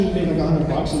make like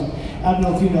 $100, and I don't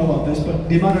know if you know about this, but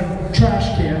the amount of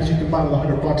trash cans you can buy with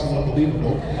 $100 is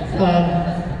unbelievable.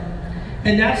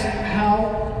 And that's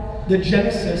how the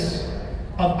genesis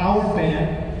of our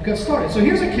band got started. So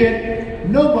here's a kid,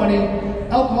 no money,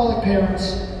 alcoholic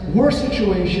parents, worst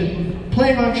situation,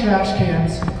 playing on trash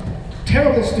cans,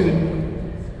 terrible student,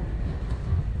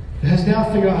 has now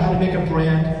figured out how to make a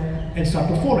brand and start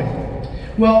performing.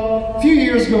 Well, a few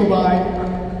years go by,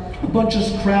 a bunch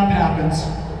of crap happens,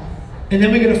 and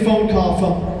then we get a phone call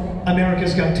from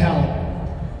America's Got Talent.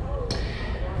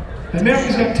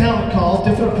 America's Got Talent called,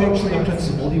 different approach than the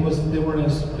principal. They weren't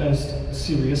as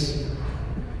serious.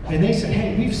 And they said,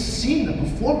 hey, we've seen the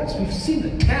performance, we've seen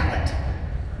the talent,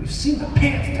 we've seen the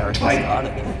pants, they're tight.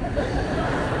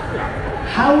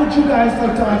 How would you guys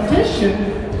like to audition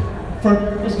for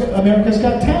America's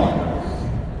Got Talent?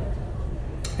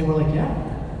 And we're like, yeah,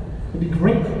 it'd be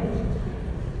great.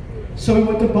 So we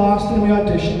went to Boston and we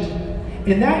auditioned.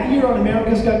 And that year on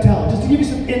America's Got Talent, just to give you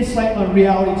some insight on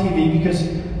reality TV, because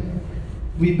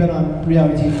we've been on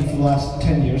reality TV for the last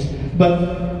 10 years,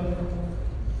 but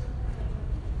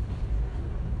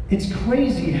it's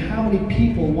crazy how many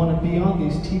people want to be on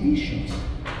these TV shows.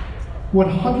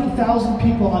 100,000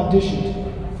 people auditioned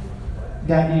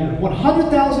that year.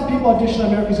 100,000 people auditioned on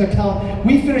America's Got Talent.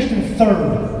 We finished in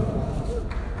third.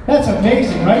 That's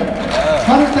amazing, right?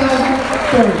 100,000,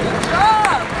 third.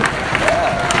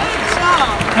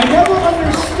 I never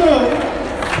understood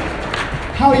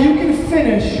how you can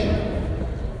finish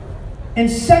in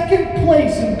second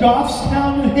place in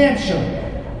Goffstown, New Hampshire,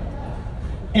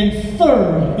 and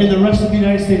third in the rest of the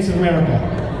United States of America.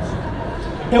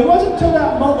 It wasn't until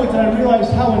that moment that I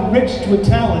realized how enriched with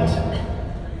talent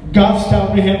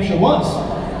Goffstown, New Hampshire was.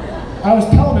 I was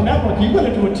telling the network, you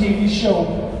gotta do a TV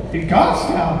show in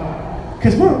Goffstown,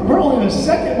 because we're only the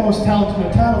second most talented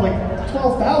in a town of like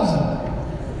 12,000.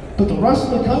 But the rest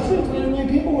of the country, 3 million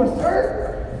people, were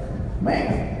third.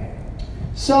 Man.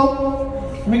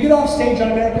 So, we get off stage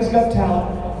on America's Got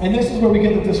Talent, and this is where we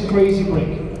get this crazy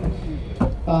break.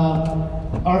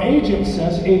 Our agent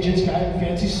says, agent's guy in a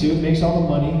fancy suit, makes all the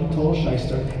money, total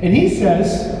shyster, and he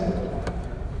says,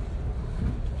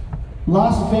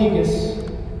 Las Vegas,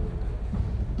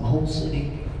 the whole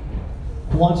city,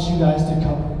 wants you guys to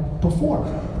come perform.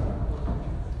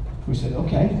 We said,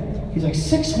 okay. He's like,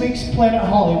 6 weeks, Planet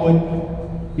Hollywood,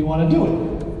 you want to do it?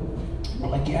 We're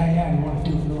like, yeah, we want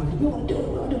to do it, we want to do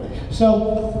it.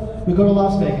 So, we go to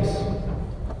Las Vegas.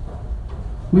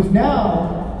 We've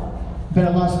now been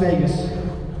in Las Vegas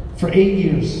for 8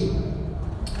 years.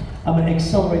 I'm going to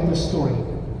accelerate this story.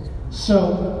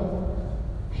 So,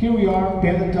 here we are,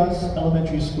 band that does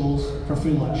elementary schools for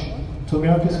free lunch, to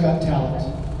America's Got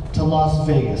Talent, to Las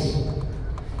Vegas.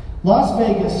 Las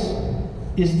Vegas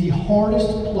is the hardest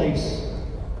place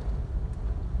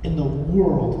in the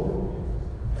world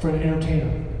for an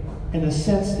entertainer, in the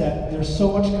sense that there's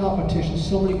so much competition,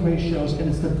 so many great shows, and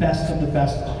it's the best of the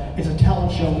best. It's a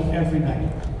talent show every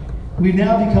night. We've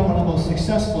now become one of the most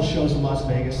successful shows in Las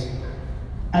Vegas.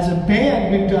 As a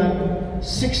band, we've done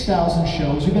 6,000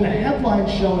 shows. We've been a headline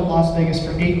show in Las Vegas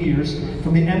for 8 years,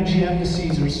 from the MGM to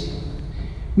Caesars.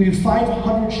 We do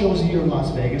 500 shows a year in Las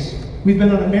Vegas. We've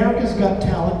been on America's Got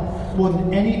Talent more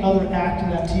than any other act in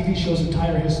that TV show's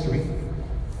entire history.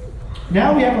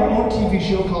 Now we have our own TV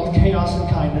show called Chaos and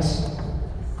Kindness.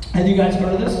 Have you guys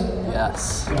heard of this?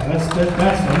 Yes. Yeah, that's the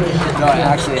real show. No, I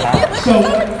actually have. So,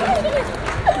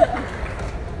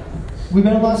 we've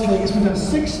been in Las Vegas. We've done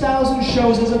 6,000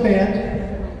 shows as a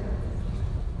band.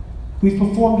 We've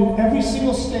performed in every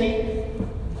single state,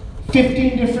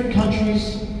 15 different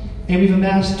countries, and we've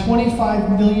amassed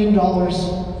 $25 million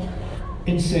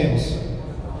in sales.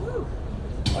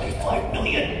 25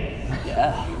 million.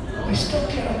 Yeah. I still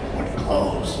can't afford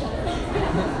clothes.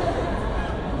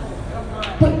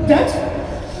 But that's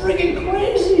friggin'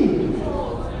 crazy.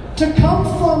 To come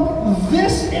from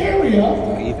this area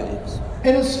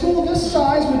in a school this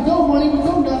size with no money, with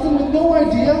no nothing, with no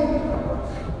idea,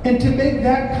 and to make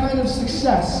that kind of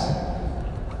success,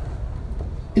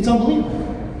 it's unbelievable.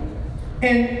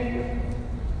 And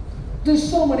there's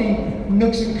so many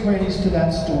nooks and crannies to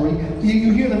that story.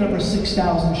 You hear the number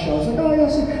 6,000 shows. Like, oh,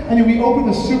 yes. I mean, we opened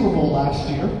the Super Bowl last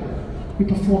year. We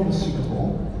performed the Super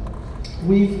Bowl.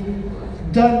 We've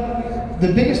done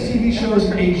the biggest TV shows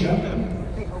in Asia,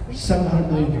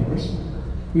 700 million viewers.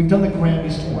 We've done the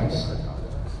Grammys twice.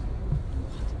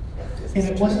 And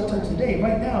it wasn't until today,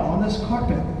 right now, on this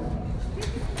carpet,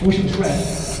 I wish it was red,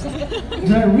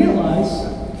 that I realized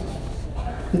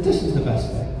that this is the best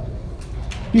thing.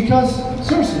 Because,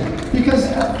 seriously,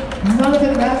 none of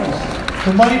it matters.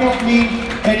 The money don't mean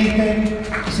anything,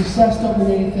 the success don't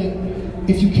mean anything.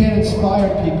 if you can inspire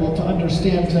people to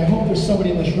understand, because I hope there's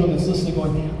somebody in this room that's listening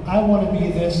going, I want to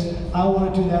be this, I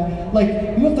want to do that. Like,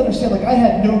 you have to understand, like, I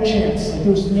had no chance. Like,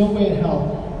 there was no way in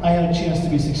hell I had a chance to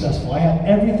be successful. I had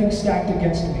everything stacked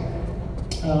against me.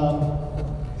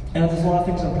 And there's a lot of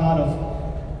things I'm proud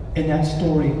of in that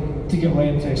story to get right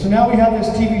into today. So now we have this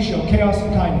TV show, Chaos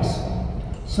and Kindness.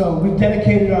 So we've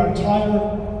dedicated our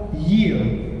entire year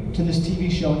to this TV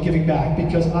show and giving back,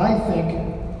 because I think,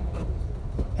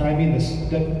 and I mean this,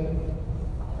 that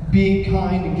being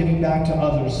kind and giving back to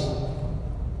others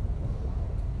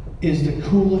is the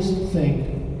coolest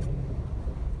thing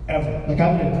ever. Like, I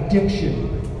have an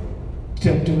addiction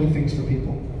to doing things for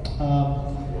people.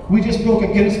 We just broke a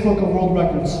Guinness Book of World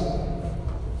Records.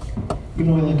 Even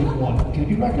though we only did one. Can it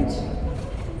be records?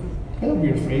 That's a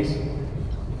weird phrase.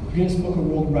 Guinness Book of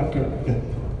World Record.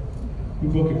 We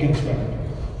broke a Guinness record.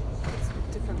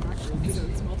 Different records.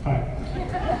 Alright.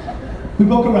 We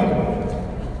broke a record.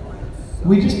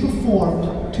 We just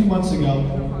performed 2 months ago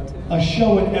a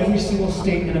show in every single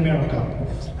state in America.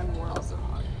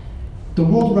 The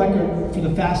world record for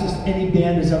the fastest any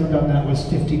band has ever done that was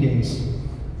 50 days.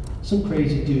 Some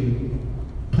crazy dude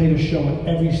played a show in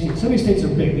every state. Some of these states are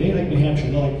big. They ain't like New Hampshire.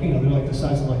 They're like, they're like the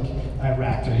size of like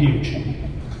Iraq. They're huge.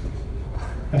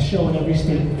 A show in every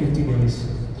state in 50 days.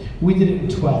 We did it in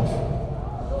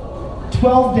 12.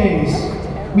 12 days.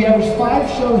 We averaged 5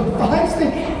 shows in 5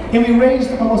 states, and we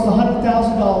raised almost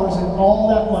 $100,000, and all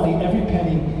that money, every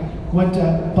penny, went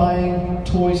to buying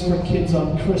toys for kids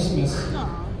on Christmas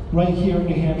right here in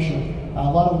New Hampshire.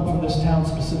 A lot of them from this town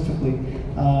specifically.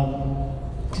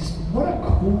 Just what a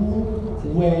cool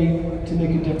way to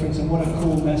make a difference, and what a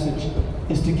cool message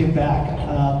is to give back.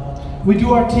 We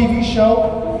do our TV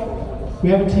show. We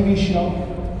have a TV show.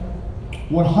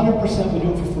 100% we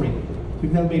do it for free.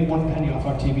 We've never made one penny off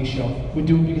our TV show. We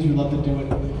do it because we love to do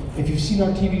it. If you've seen our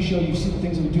TV show, you've seen the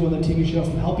things that we do on the TV show,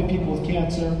 from helping people with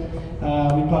cancer.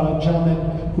 We brought a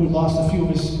gentleman who had lost a few of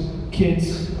his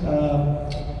kids.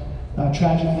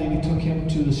 Tragically, we took him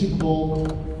to the Super Bowl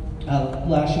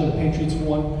last year. The Patriots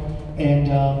won, and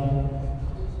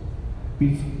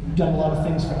we've done a lot of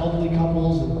things for elderly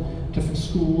couples and different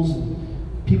schools and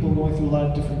people going through a lot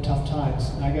of different tough times.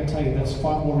 And I got to tell you, that's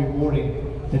far more rewarding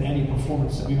than any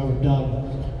performance that we've ever done.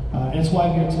 And it's why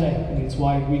I'm here today. I mean, it's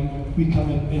why we come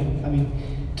in. I mean,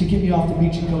 to get me off the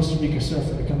beach in Costa Rica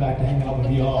surfing to come back to hang out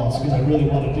with you all, it's because I really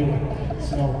want to do it.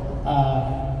 So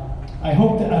I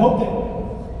hope that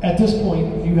at this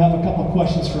point you have a couple of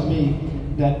questions for me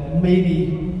that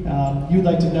maybe you'd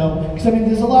like to know. Because I mean,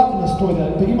 there's a lot in the story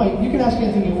but you can ask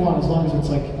anything you want as long as it's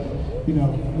like,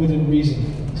 within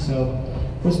reason. So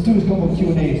let's do a couple of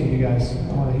Q&As with you guys.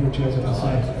 I want to hear what you guys have to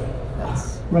say.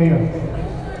 Right here.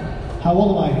 How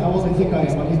old am I? How old do you think I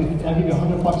am? I'll give you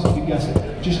 $100 if you guess it.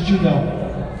 Just 30?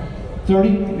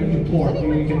 You're poor.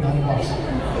 You're going to get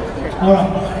 $100. All right.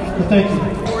 Well, thank you.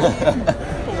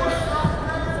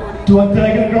 Did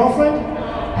I get a girlfriend?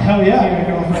 Hell yeah, I got a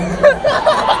girlfriend.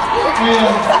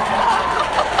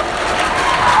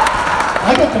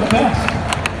 I got the best.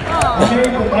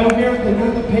 I married the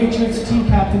New Patriots team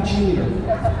captain cheerleader.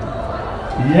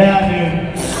 Yeah,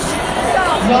 dude.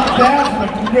 Not bad for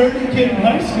a nerdy kid in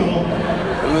high school.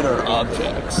 Food or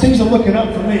objects? Things are looking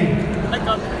up for me.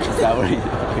 Is that what you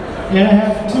And I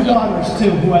have 2 daughters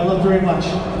too, who I love very much.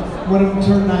 One of them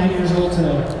turned 9 years old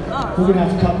today. We're gonna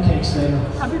have cupcakes later.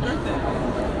 Happy birthday.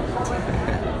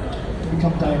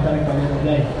 Become diabetic by the end of the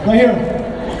day. Right here.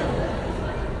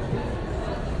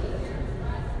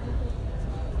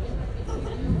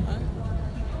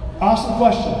 Awesome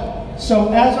question.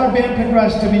 So as our band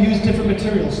progressed, we used different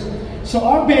materials. So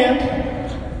our band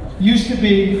used to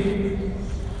be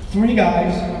 3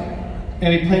 guys,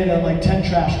 and we played on like 10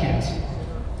 trash cans.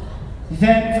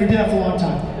 Then, we did that for a long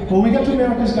time. When we got to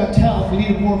America's Got Talent, we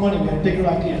needed more money, we had bigger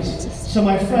ideas. So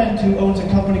my friend, who owns a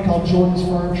company called Jordan's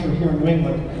Furniture here in New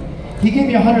England, he gave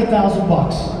me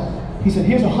 $100,000. He said,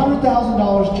 here's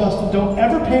 $100,000, Justin, don't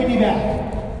ever pay me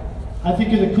back. I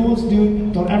think you're the coolest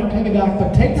dude, don't ever pay me back,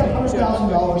 but take that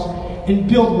 $100,000 and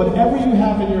build whatever you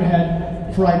have in your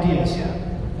head for ideas.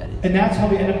 And that's how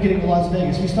we ended up getting to Las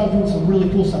Vegas. We started doing some really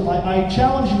cool stuff. I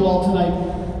challenge you all tonight,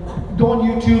 go on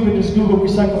YouTube and just Google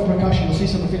recycled percussion. You'll see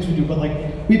some of the things we do. But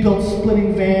like, we built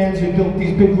splitting vans. We built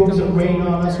these big rooms that rain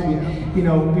on us. We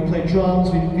played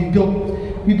drums.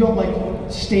 We built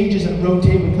like stages that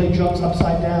rotate. We played drums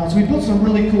upside down. So we built some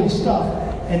really cool stuff.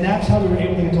 And that's how we were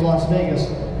able to get to Las Vegas.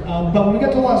 But when we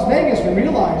got to Las Vegas, we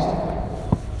realized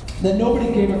that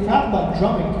nobody gave a crap about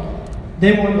drumming.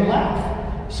 They wanted to laugh.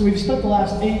 So we've spent the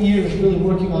last 8 years really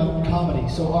working on comedy.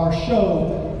 So our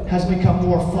show has become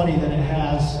more funny than it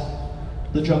has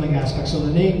the drumming aspect. So our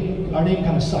name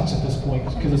kind of sucks at this point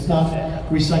because it's not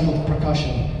recycled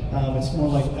percussion. It's more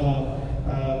like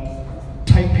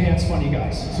tight pants funny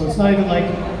guys. So it's not even like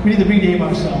we need to rename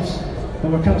ourselves,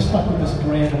 but we're kind of stuck with this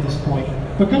brand at this point.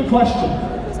 But good question.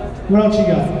 What else you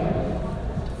got?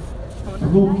 A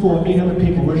room full of 800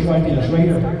 people. Where's your ideas? Right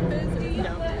here.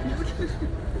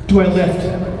 Do I lift?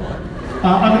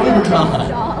 I'm an Uber driver.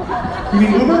 You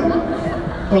mean Uber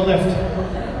or Lyft?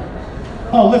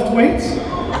 Oh, lift weights?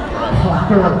 Oh,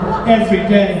 girl, every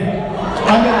day.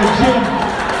 I'm in the gym.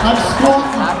 I'm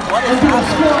squatting. I'm doing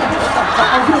squats.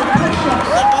 I'm doing push-ups.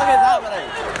 What the fuck is happening?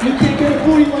 You can't get a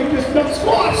booty like this without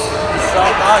squats.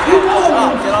 Stop, dog. You know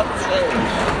Stop. it. Get off the stage.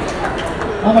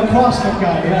 I'm a CrossFit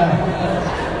guy, yeah.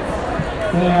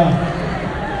 Yeah.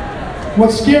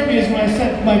 What scared me is when I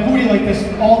set my booty like this,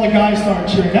 all the guys started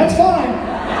cheering. That's fine.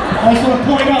 I just want to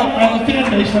point out, I have a fan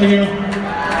base right here.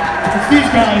 It's these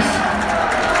guys.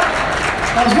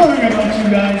 I was wondering about you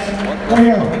guys. Right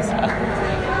here.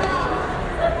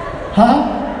 Huh?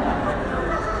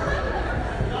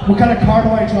 What kind of car do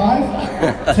I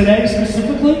drive? Today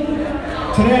specifically?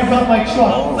 Today I've got my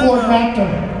truck, Ford Raptor.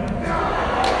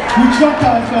 You truck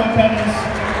guys know what that is.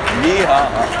 Yeehaw.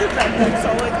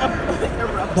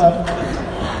 But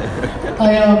I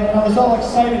was all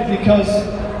excited because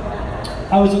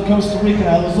I was in Costa Rica and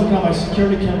I was looking at my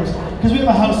security cameras because we have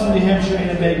a house in New Hampshire and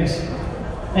in Vegas,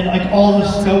 and like all the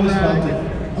snow was melted.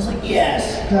 I was like,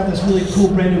 yes! I have this really cool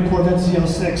brand new Corvette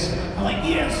Z06. I'm like,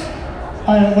 yes!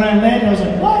 When I landed, I was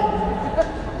like, what?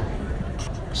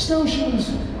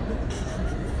 Snowshoes.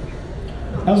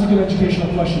 That was a good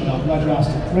educational question, though. I'm glad you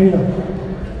asked it. Right here.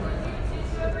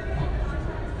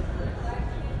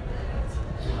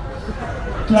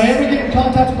 Did I ever get in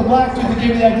contact with the black dude that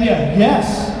gave me the idea?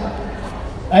 Yes.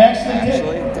 I actually did.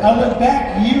 I went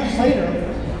back years later.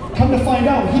 Come to find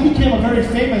out, he became a very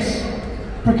famous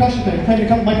percussion player. He played a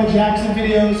couple Michael Jackson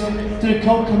videos, did a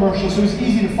Coke commercial, so it was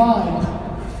easy to find.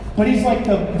 But he's like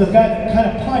the guy that kind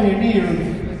of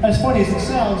pioneered, as funny as it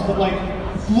sounds, but like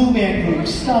Blue Man Group,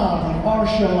 Stomp, like our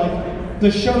show, like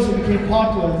the shows that became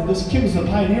popular. This kid was the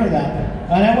pioneer of that.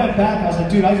 And I went back and I was like,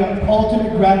 dude, I got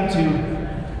ultimate gratitude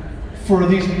for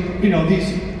these,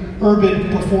 these urban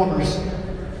performers.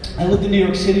 I lived in New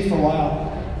York City for a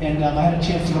while, and I had a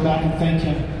chance to go back and thank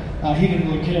him. He didn't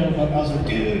really care, but I was like,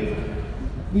 dude,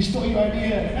 we stole your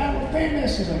idea, now we're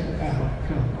famous. He's like, oh,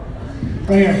 cool.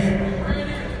 Right here.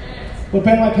 What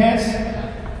band my pants?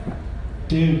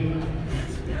 Dude,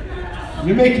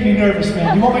 you're making me nervous,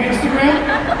 man. You want my Instagram?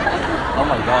 Oh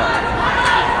my god.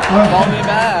 Call me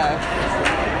back.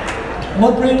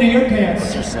 What brand are your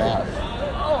pants? You're sad.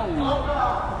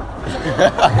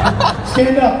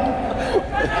 Stand up.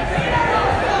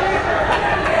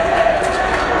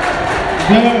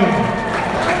 Good.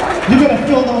 You gotta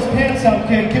fill those pants out,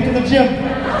 kid. Get to the gym. Oh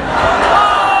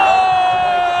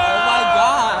my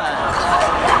god.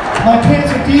 My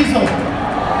pants are diesel.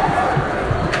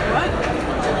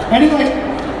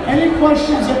 Any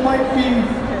questions that might be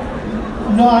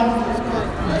not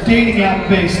dating app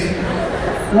based?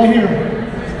 Right here.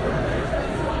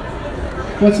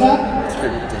 What's that?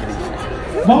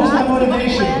 What was my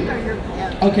motivation?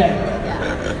 Okay.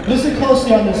 Listen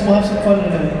closely on this. We'll have some fun in a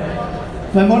minute.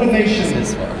 My motivation.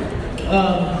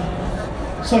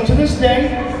 So to this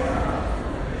day,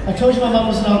 I told you my mom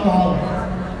was an alcoholic.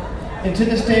 And to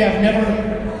this day, I've never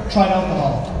tried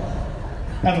alcohol.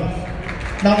 Ever.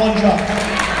 Not one drop.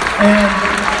 And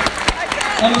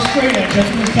I'm a straight edge. That's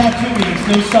what this tattoo means.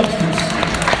 No substance.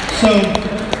 So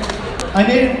I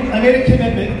made a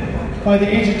commitment by the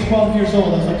age of 12 years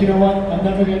old. I was like, you know what? I'm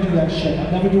never going to do that shit.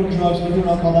 I'm never doing drugs. I'm never doing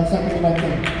alcohol. That's not going to be my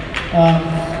thing.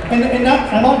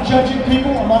 I'm not judging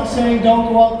people. I'm not saying don't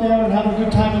go out there and have a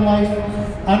good time in life.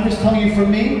 I'm just telling you, for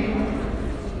me,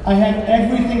 I had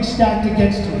everything stacked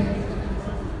against me.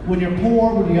 When you're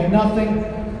poor, when you have nothing,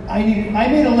 I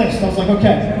made a list. I was like,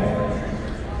 okay,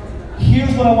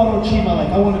 here's what I want to achieve in my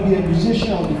life. I want to be a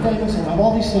musician. I want to be famous. I want to have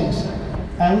all these things.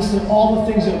 And I listed all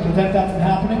the things that would prevent that from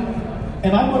happening.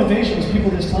 And my motivation was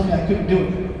people just telling me I couldn't do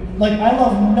it. Like, I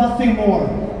love nothing more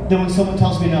than when someone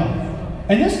tells me no.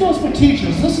 And this goes for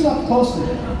teachers. Listen up closely.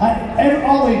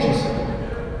 All ages.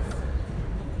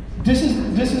 This is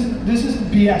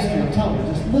BS, dude. I'm telling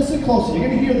you. Just listen closely. You're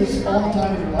going to hear this all the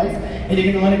time in your life, and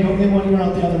you're going to let it go in one ear and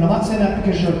out the other. And I'm not saying that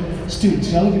because you're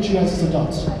students. I look at you guys as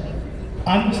adults.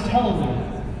 I'm just telling you,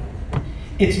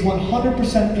 it's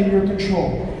 100% in your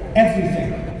control.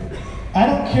 Everything. I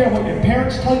don't care what your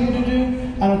parents tell you to do.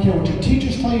 I don't care what your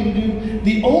teachers tell you to do.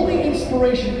 The only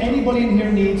inspiration anybody in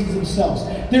here needs is themselves.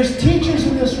 There's teachers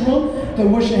in this room that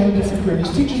wish they had a different career.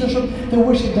 There's teachers in this room that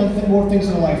wish they'd done more things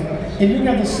in their life. And you're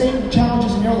gonna have the same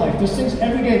challenges in your life. There's things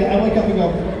every day that I wake up and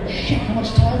go, shit, how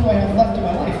much time do I have left in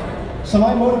my life? So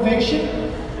my motivation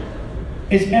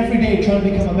is every day trying to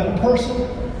become a better person,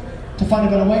 to find a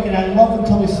better way, and I love when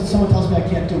someone tells me I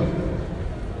can't do it.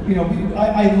 You know,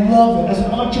 I love it. As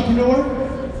an entrepreneur,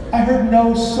 I heard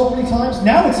no so many times.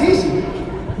 Now it's easy.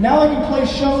 Now I can play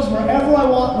shows wherever I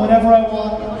want, whenever I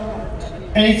want,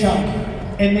 anytime,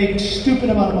 and make a stupid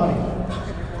amount of money.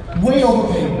 Way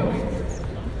overpaid.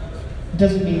 It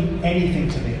doesn't mean anything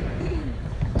to me.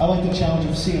 I like the challenge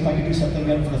of seeing if I can do something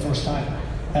again for the first time.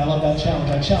 And I love that challenge.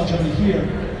 I challenge everybody here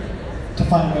to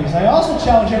find ways. I also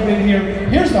challenge everybody here,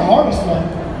 here's the hardest one.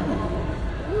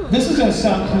 This is going to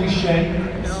sound cliche.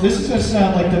 This is going to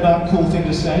sound like the not cool thing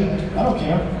to say. I don't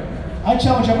care. I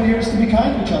challenge everybody here just to be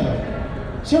kind to each other.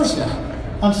 Seriously.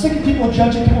 I'm sick of people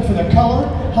judging people for their color,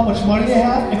 how much money they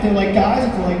have, if they like guys,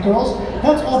 if they like girls.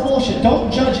 That's all bullshit.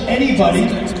 Don't judge anybody.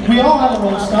 We all have our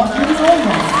own stuff. You're the only one.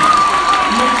 You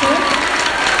know what I'm saying?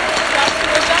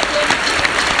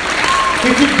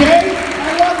 If you're gay, I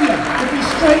love you. If you're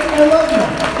straight, I love you.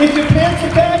 If your pants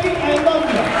are baggy, I love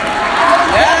you.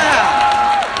 Yeah!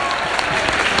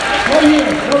 Right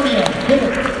here. Hit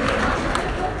it.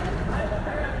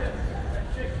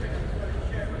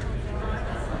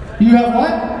 You have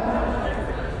what?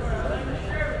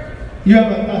 You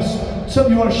have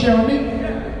something you want to share with me?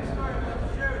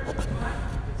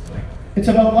 It's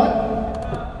about what?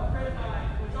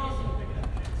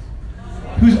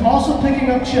 Who's also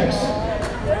picking up chicks?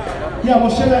 Yeah,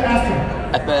 we'll share that after.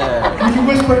 Epic. You can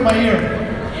whisper in my ear.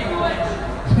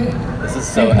 This is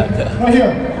so epic. Right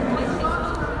here.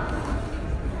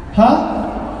 Huh?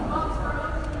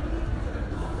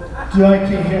 I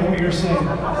can't hear what you're saying.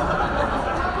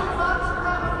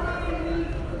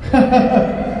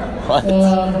 What?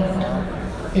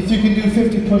 If you can do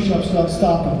 50 push-ups without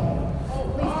stopping.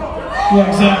 Yeah,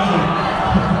 exactly.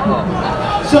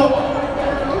 So,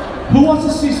 who wants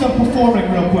to see some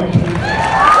performing real quick?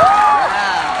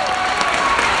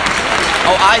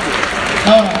 Oh, I do.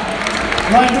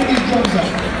 Ryan, bring these drums up.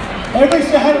 Everybody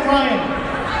say hi to Ryan.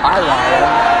 I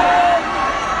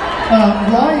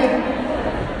Ryan.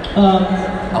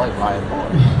 like Ryan more.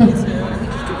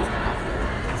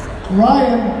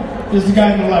 Ryan is the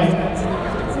guy on the right.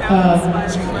 My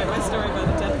story about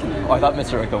the dead kid. Oh, I thought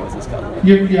Mr. Rico was this guy.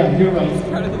 You're right.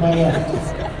 My left.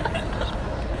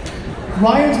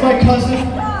 Ryan's my cousin,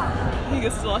 He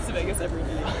goes to Las Vegas every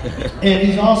day. and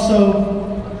he's also.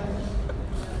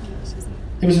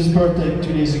 It was his birthday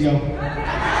 2 days ago.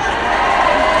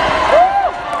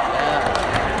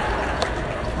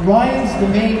 Ryan's the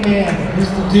main man. He's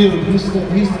the dude. He's the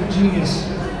genius.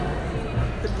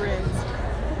 The brains.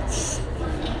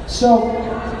 So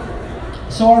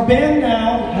our band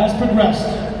now has progressed.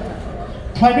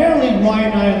 Primarily,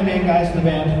 Ryan and I are the main guys in the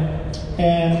band,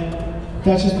 and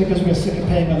that's just because we got sick of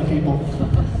paying other people.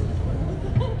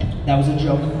 That was a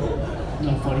joke.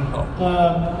 Not funny.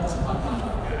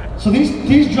 So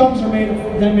these drums are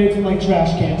they're made from like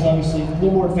trash cans, obviously, a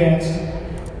little more advanced.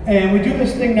 And we do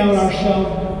this thing now in our show.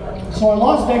 So our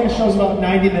Las Vegas show is about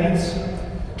 90 minutes,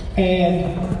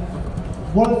 and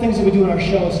one of the things that we do in our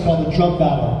show is called the drum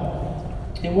battle.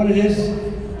 And what it is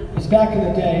back in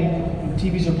the day, when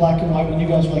TVs are black and white, when you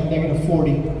guys were like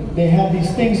 -40, they had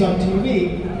these things on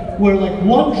TV where like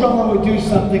one drummer would do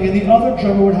something and the other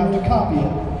drummer would have to copy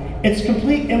it. It's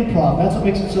complete improv. That's what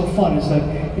makes it so fun. It's like,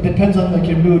 it depends on like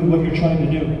your mood, what you're trying to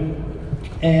do.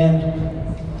 And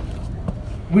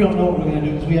we don't know what we're going to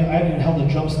do because I haven't held a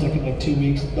drumstick in like 2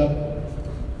 weeks, but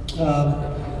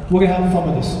we're going to have fun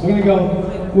with this. We're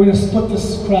going to split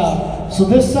this crowd. So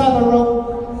this side of the room,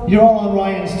 you're all on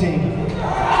Ryan's team.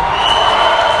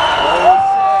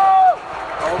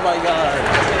 Oh my god.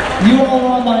 You all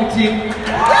are on my team.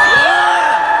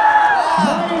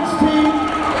 Ryan's team.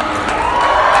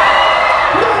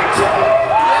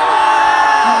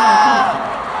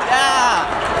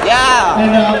 Yeah.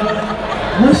 And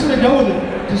we're just going to go with it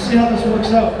to see how this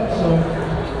works out. So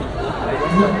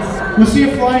we'll see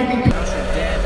if Ryan can.